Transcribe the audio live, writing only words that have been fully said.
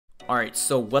Alright,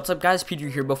 so what's up guys, Peter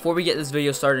here. Before we get this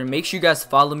video started, make sure you guys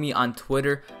follow me on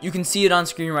Twitter. You can see it on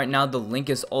screen right now. The link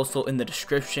is also in the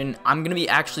description. I'm going to be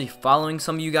actually following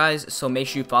some of you guys, so make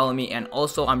sure you follow me. And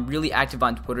also, I'm really active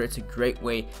on Twitter. It's a great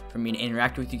way for me to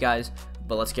interact with you guys.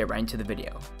 But let's get right into the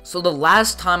video. So the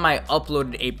last time I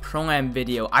uploaded a Pro-Am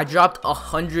video, I dropped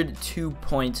 102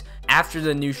 points after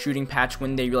the new shooting patch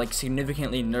when they like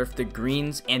significantly nerfed the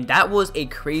greens, and that was a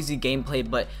crazy gameplay,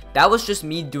 but that was just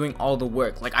me doing all the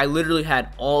work. Like I literally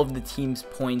had all of the team's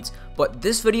points. But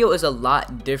this video is a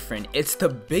lot different. It's the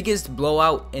biggest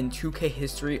blowout in 2K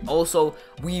history. Also,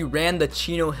 we ran the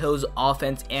Chino Hills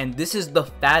offense, and this is the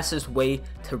fastest way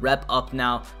to rep up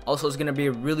now. Also, it's gonna be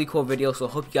a really cool video, so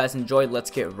hope you guys enjoyed. Let's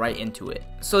get right into it.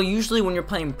 So usually when you're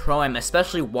playing Pro-Am,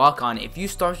 especially walk-on, if you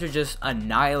start to just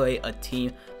annihilate a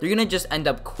team, they're gonna just end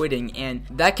up quitting, and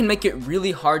that can make it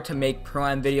really hard to make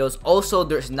Pro-Am videos. Also,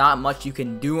 there's not much you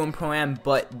can do in Pro-Am,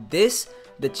 but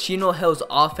the Chino Hills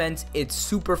offense, it's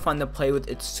super fun to play with,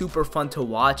 it's super fun to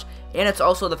watch, and it's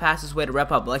also the fastest way to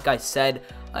rep up, like I said.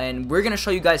 And we're going to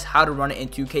show you guys how to run it in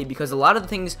 2K, because a lot of the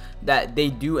things that they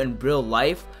do in real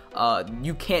life,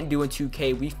 you can't do in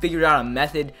 2K. We figured out a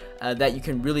method that you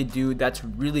can really do that's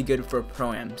really good for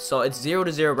Pro-Am. So it's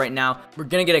 0-0 right now. We're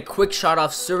going to get a quick shot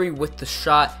off Suri with the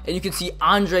shot, and you can see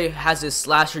Andre has his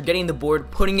slasher, getting the board,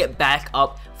 putting it back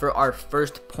up for our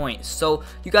first point. So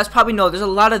you guys probably know there's a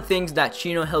lot of things that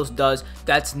Chino Hills does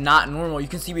that's not normal. You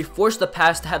can see we forced the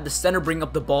pass to have the center bring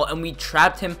up the ball, and we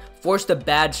trapped him, forced a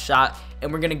bad shot,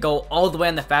 and we're gonna go all the way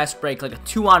on the fast break, like a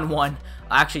 2-on-1,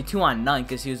 actually 2-on-9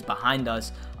 because he was behind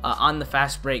us. On the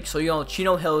fast break. So, you know,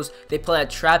 Chino Hills, they play a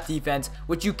trap defense,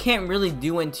 which you can't really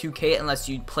do in 2K unless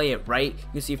you play it right.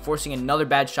 You can see forcing another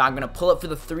bad shot. I'm going to pull up for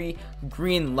the 3,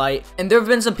 green light. And there have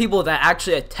been some people that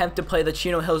actually attempt to play the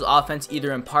Chino Hills offense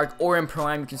either in Park or in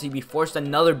Pro-Am. You can see we forced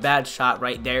another bad shot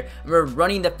right there. And we're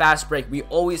running the fast break. We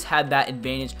always had that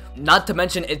advantage. Not to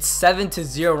mention, it's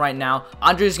 7-0 right now.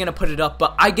 Andre's going to put it up,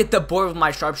 but I get the board with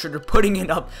my sharpshooter, putting it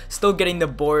up, still getting the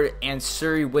board, and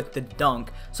Suri with the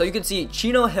dunk. So you can see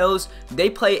Chino Hills, they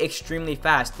play extremely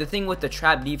fast. The thing with the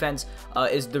trap defense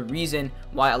is the reason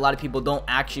why a lot of people don't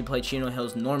actually play Chino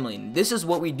Hills normally. This is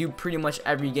what we do pretty much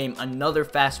every game. Another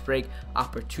fast break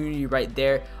opportunity right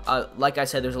there. Like I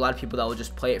said, there's a lot of people that will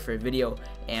just play it for a video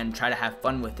and try to have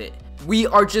fun with it. We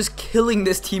are just killing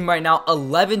this team right now,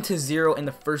 11-0 in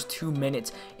the first 2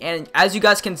 minutes. And as you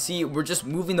guys can see, we're just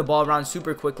moving the ball around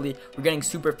super quickly. We're getting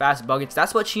super fast buckets.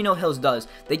 That's what Chino Hills does.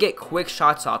 They get quick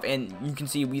shots off, and you can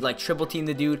see we like triple team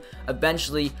the dude.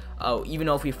 Eventually, even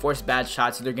though if we force bad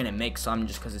shots, they're gonna make some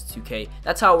just because it's 2K.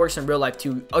 That's how it works in real life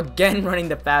too. Again, running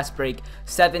the fast break,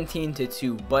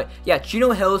 17-2. But yeah,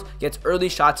 Chino Hills gets early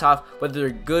shots off, whether they're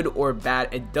good or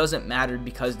bad, it doesn't matter,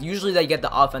 because usually they get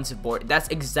the offensive board. That's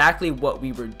exactly what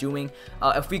we were doing.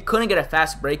 If we couldn't get a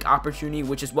fast break opportunity,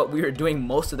 which is what we were doing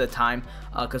most of the time,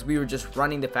 because we were just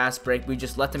running the fast break, we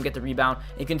just let them get the rebound.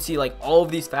 You can see like all of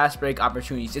these fast break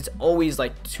opportunities, it's always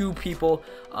like 2 people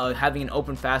having an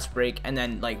open fast break, and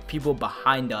then like people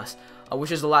behind us,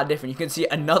 which is a lot different. You can see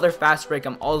another fast break,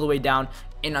 I'm all the way down,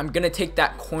 and I'm gonna take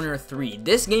that corner 3.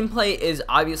 This gameplay is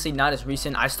obviously not as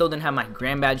recent. I still didn't have my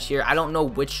grand badge here. I don't know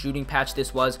which shooting patch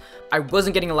this was. I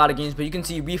wasn't getting a lot of games, but you can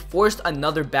see we forced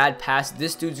another bad pass.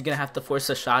 This dude's gonna have to force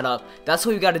a shot up. That's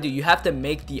what you gotta do. You have to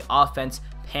make the offense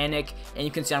panic, and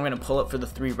you can see I'm gonna pull up for the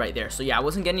 3 right there. So yeah, I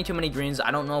wasn't getting too many greens. I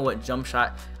don't know what jump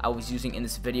shot I was using in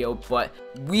this video, but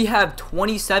we have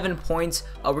 27 points.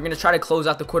 We're gonna try to close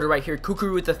out the quarter right here.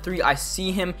 Kukuru with the 3, I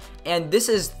see him, and this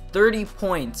is 30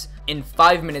 points in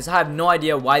 5 minutes. I have no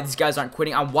idea why these guys aren't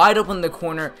quitting. I'm wide open in the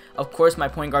corner. Of course, my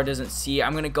point guard doesn't see it.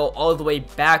 I'm gonna go all the way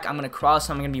back. I'm gonna cross.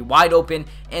 I'm gonna be wide open,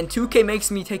 and 2K makes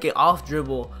me take it off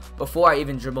dribble before I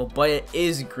even dribble, but it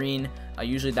is green.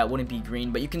 Usually that wouldn't be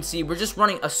green, but you can see we're just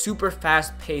running a super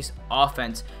fast-paced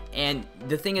offense. And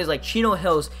the thing is, like, Chino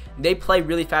Hills, they play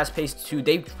really fast-paced too.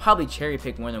 They probably cherry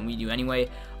pick more than we do anyway.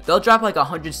 They'll drop like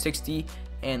 160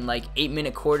 in like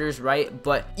 8-minute quarters, right?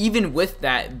 But even with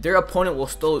that, their opponent will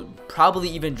still probably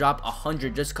even drop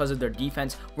 100 just because of their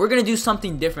defense. We're gonna do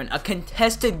something different. A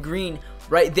contested green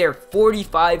right there,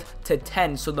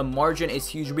 45-10. So the margin is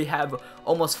huge. We have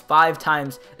almost 5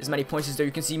 times as many points as there.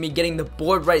 You can see me getting the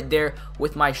board right there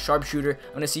with my sharpshooter.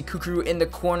 I'm gonna see Kukuru in the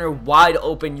corner, wide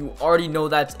open. You already know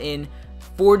that's in.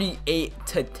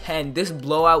 48-10. This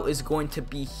blowout is going to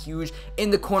be huge. In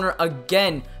the corner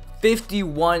again,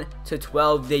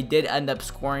 51-12. They did end up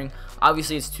scoring.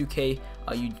 Obviously, it's 2K.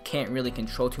 You can't really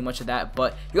control too much of that,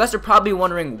 but you guys are probably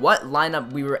wondering what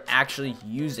lineup we were actually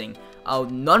using.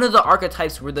 None of the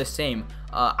archetypes were the same.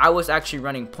 I was actually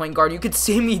running point guard. You could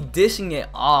see me dishing it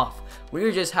off. We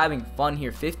were just having fun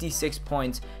here. 56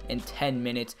 points in 10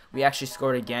 minutes. We actually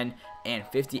scored again, and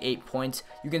 58 points.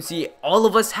 You can see all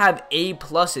of us have A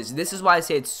pluses. This is why I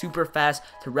say it's super fast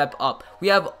to rep up. We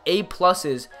have A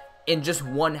pluses in just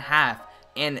one half.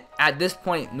 And at this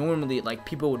point, normally, like,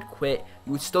 people would quit.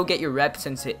 You would still get your reps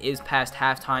since it is past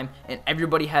halftime, and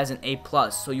everybody has an A+.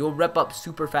 So you'll rep up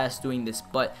super fast doing this.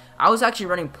 But I was actually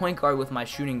running point guard with my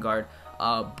shooting guard.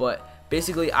 But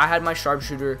basically, I had my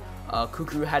sharpshooter.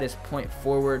 Kukuru had his point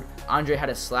forward. Andre had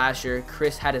a slasher.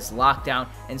 Chris had his lockdown.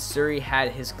 And Suri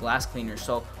had his glass cleaner.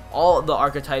 So all the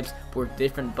archetypes were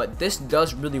different. But this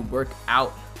does really work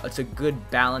out. It's a good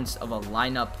balance of a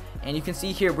lineup. And you can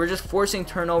see here, we're just forcing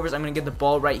turnovers. I'm going to get the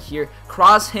ball right here.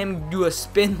 Cross him, do a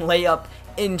spin layup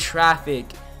in traffic.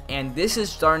 And this is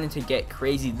starting to get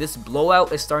crazy. This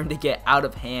blowout is starting to get out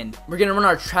of hand. We're going to run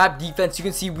our trap defense. You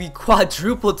can see we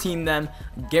quadruple team them.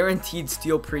 Guaranteed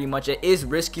steal pretty much. It is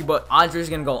risky, but Andre's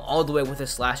going to go all the way with a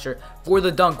slasher for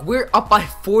the dunk. We're up by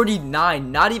 49,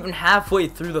 not even halfway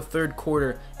through the third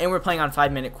quarter. And we're playing on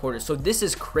 5-minute quarters. So this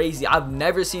is crazy. I've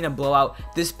never seen a blowout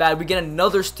this bad. We get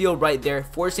another steal right there,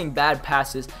 forcing bad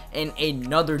passes, and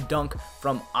another dunk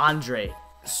from Andre.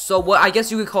 So what I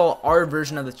guess you could call our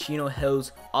version of the Chino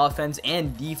Hills offense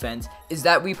and defense is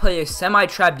that we play a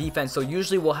semi-trap defense. So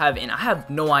usually we'll have, and I have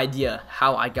no idea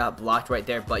how I got blocked right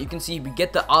there, but you can see we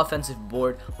get the offensive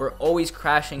board. We're always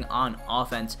crashing on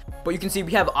offense. But you can see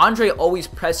we have Andre always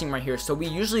pressing right here. So we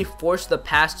usually force the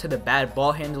pass to the bad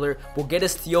ball handler. We'll get a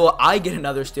steal. I get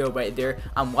another steal right there.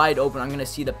 I'm wide open. I'm going to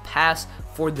see the pass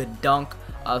for the dunk.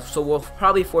 So we'll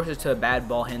probably force it to a bad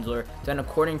ball handler. Then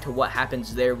according to what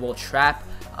happens there, we'll trap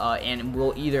and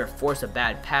we'll either force a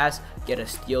bad pass, get a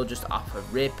steal just off a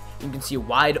rip. You can see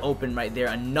wide open right there,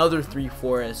 another 3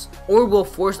 for us. Or we'll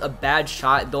force a bad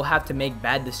shot. They'll have to make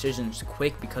bad decisions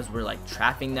quick because we're like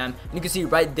trapping them. And you can see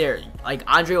right there, like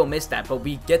Andre will miss that, but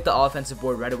we get the offensive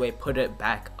board right away, put it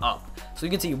back up. So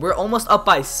you can see we're almost up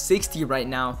by 60 right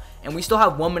now. And we still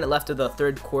have 1 minute left of the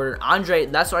third quarter. Andre,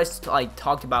 that's what I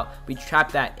talked about. We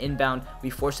trapped that inbound.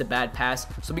 We forced a bad pass.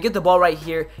 So we get the ball right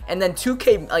here. And then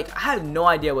 2K, like, I have no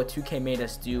idea what 2K made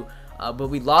us do. But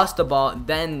we lost the ball.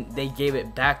 Then they gave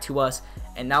it back to us.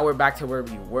 And now we're back to where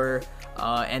we were.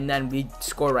 And then we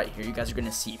score right here. You guys are going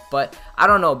to see. But I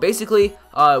don't know. Basically,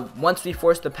 once we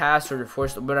force the pass or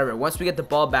force whatever, once we get the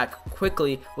ball back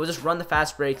quickly, we'll just run the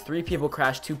fast break. 3 people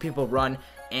crash, 2 people run.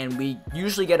 And we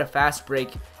usually get a fast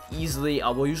break easily.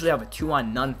 We'll usually have a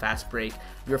 2-on-none fast break.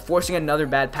 We're forcing another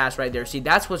bad pass right there. See,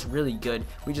 that's what's really good.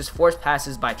 We just force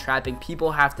passes by trapping.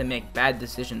 People have to make bad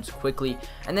decisions quickly.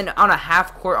 And then on a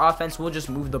half-court offense, we'll just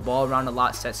move the ball around a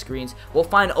lot, set screens. We'll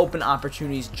find open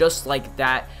opportunities just like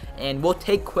that. And we'll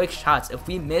take quick shots. If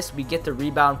we miss, we get the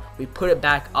rebound. We put it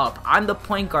back up. I'm the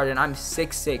point guard, and I'm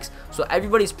 6'6". So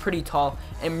everybody's pretty tall.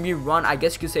 And we run, I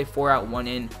guess you could say 4 out, 1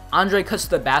 in. Andre cuts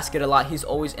the basket a lot. He's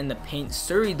always in the paint.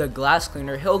 Suri, the glass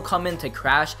cleaner, he'll come in to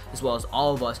crash as well as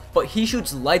all of us. But he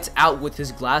shoots lights out with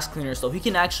his glass cleaner, so he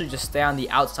can actually just stay on the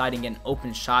outside and get an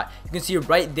open shot. You can see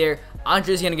right there,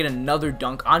 Andre's gonna get another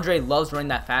dunk. Andre loves running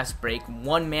that fast break.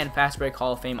 1-man fast break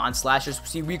Hall of Fame on slashers.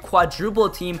 See, we quadruple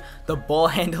team the ball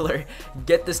handler,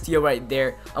 get the steal right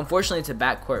there. Unfortunately, it's a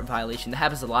backcourt violation. That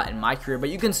happens a lot in my career, but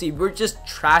you can see we're just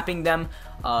trapping them.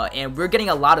 And we're getting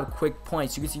a lot of quick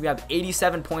points. You can see we have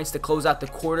 87 points to close out the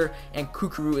quarter, and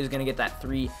Kukuru is going to get that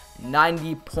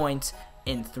 90 points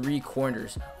in 3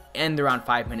 quarters, and around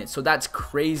 5 minutes. So that's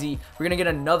crazy. We're going to get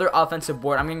another offensive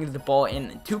board. I'm going to get the ball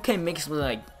in. 2K makes me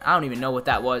like, I don't even know what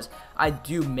that was. I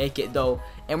do make it though.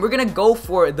 And we're going to go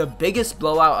for the biggest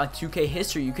blowout on 2K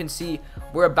history. You can see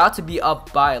we're about to be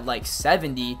up by like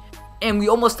 70. And we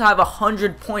almost have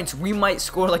 100 points. We might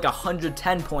score like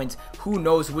 110 points. Who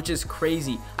knows, which is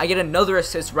crazy. I get another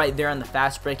assist right there on the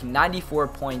fast break. 94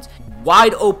 points.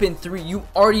 Wide open 3. You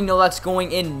already know that's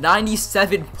going in.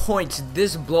 97 points.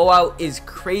 This blowout is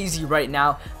crazy right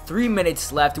now. 3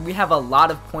 minutes left. We have a lot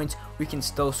of points we can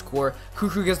still score.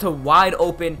 Kukuru gets to wide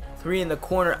open 3 in the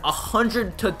corner.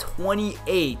 100 to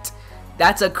 28.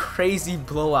 That's a crazy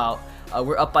blowout.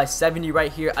 We're up by 70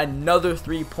 right here. Another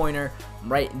 3-pointer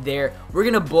right there. We're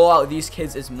going to blow out these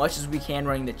kids as much as we can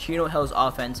running the Chino Hills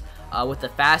offense with the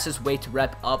fastest way to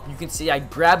rep up. You can see I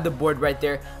grabbed the board right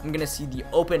there. I'm going to see the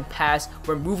open pass.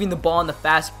 We're moving the ball on the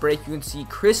fast break. You can see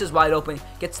Chris is wide open.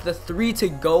 Gets the 3 to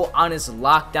go on his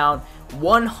lockdown.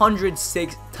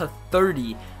 106 to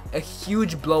 30. a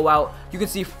huge blowout. You can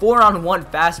see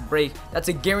 4-on-1 fast break. That's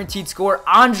a guaranteed score.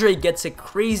 Andre gets a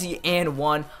crazy and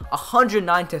one,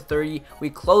 109-30. We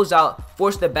close out,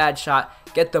 force the bad shot,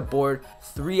 get the board,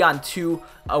 3-on-2,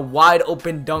 a wide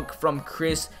open dunk from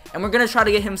Chris, and we're gonna try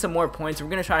to get him some more points. We're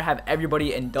gonna try to have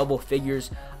everybody in double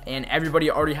figures, and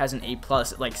everybody already has an A+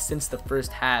 like since the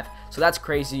first half, so that's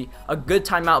crazy. A good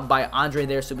timeout by Andre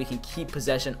there so we can keep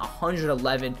possession,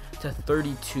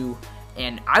 111-32.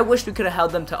 And I wish we could have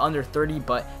held them to under 30,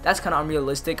 but that's kind of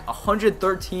unrealistic.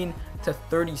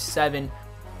 113-37.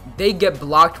 They get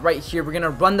blocked right here. We're going to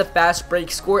run the fast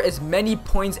break, score as many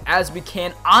points as we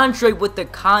can. Andre with the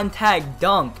contact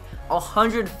dunk,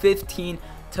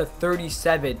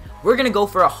 115-37. We're going to go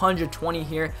for 120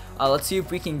 here. Let's see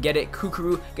if we can get it.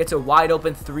 Kukuru gets a wide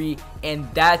open 3,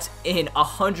 and that's in,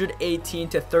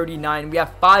 118-39. We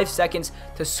have 5 seconds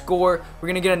to score. We're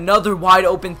going to get another wide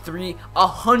open 3,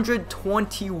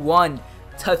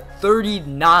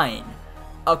 121-39.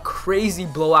 A crazy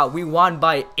blowout. We won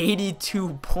by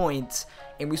 82 points,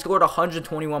 and we scored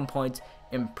 121 points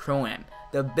in Pro-Am.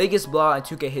 The biggest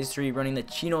blowout in 2K history, running the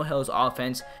Chino Hills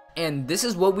offense. And this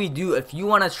is what we do. If you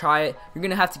want to try it, you're going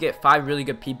to have to get 5 really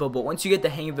good people, but once you get the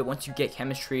hang of it, once you get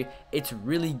chemistry, it's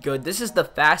really good. This is the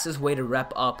fastest way to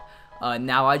rep up.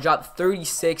 Now I dropped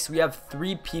 36. We have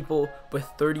 3 people with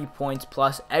 30 points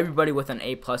plus, everybody with an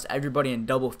A+, everybody in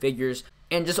double figures.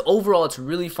 And just overall, it's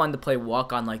really fun to play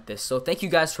walk-on like this. So thank you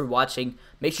guys for watching.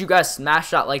 Make sure you guys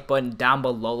smash that like button down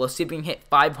below. Let's see if we can hit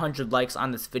 500 likes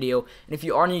on this video. And if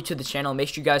you are new to the channel, make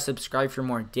sure you guys subscribe for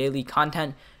more daily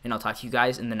content. And I'll talk to you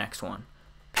guys in the next one.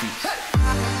 Peace.